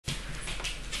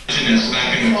misogynist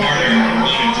back in the corner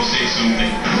wanted to say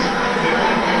something.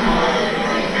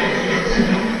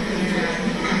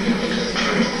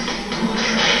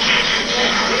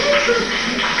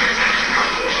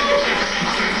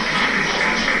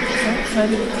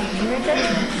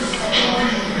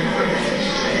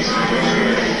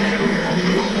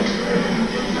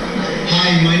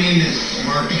 Hi, my name is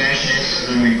Mark Nashes,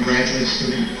 and I'm a graduate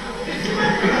student.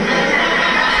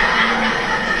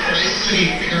 I study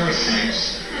parasites.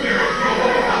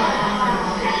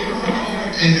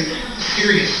 And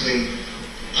seriously,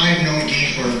 I've known Guy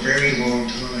for a very long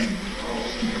time.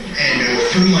 And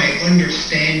through my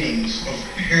understandings of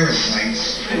parasites,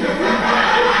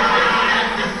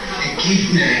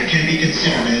 Guy can be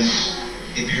considered as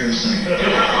a parasite.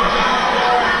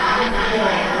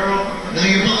 Now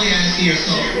you're probably asking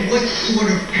yourself, what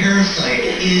sort of parasite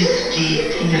is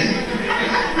Guy?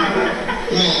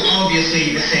 Well, obviously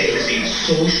you could say he's a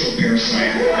social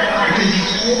parasite, because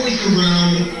he's always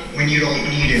around when you don't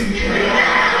need him.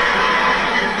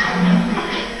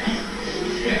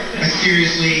 But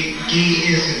seriously, Guy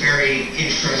is a very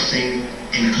interesting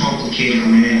and complicated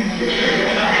man.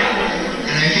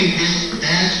 And I think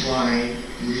that's why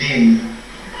Lynn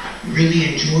really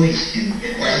enjoys him,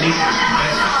 or at least his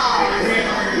presence.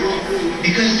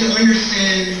 Because to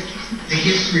understand the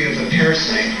history of a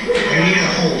parasite, you need a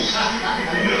host.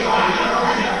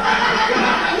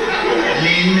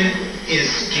 Lynn is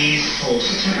Guy's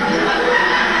host.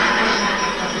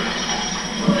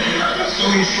 So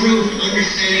in truth,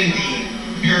 understanding the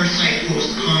parasite-host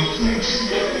complex,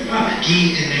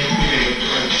 Guy and Lynn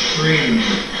are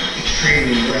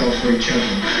extremely well for each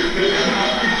other.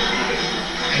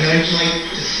 And I'd like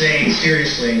to say,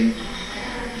 seriously,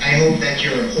 I hope that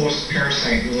your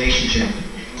host-parasite relationship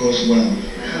goes well.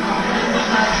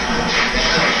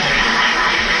 That's all.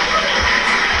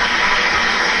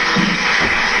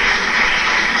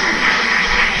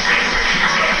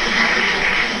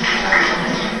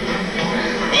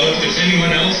 Well, if there's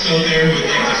anyone else out there who would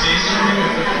like to say something,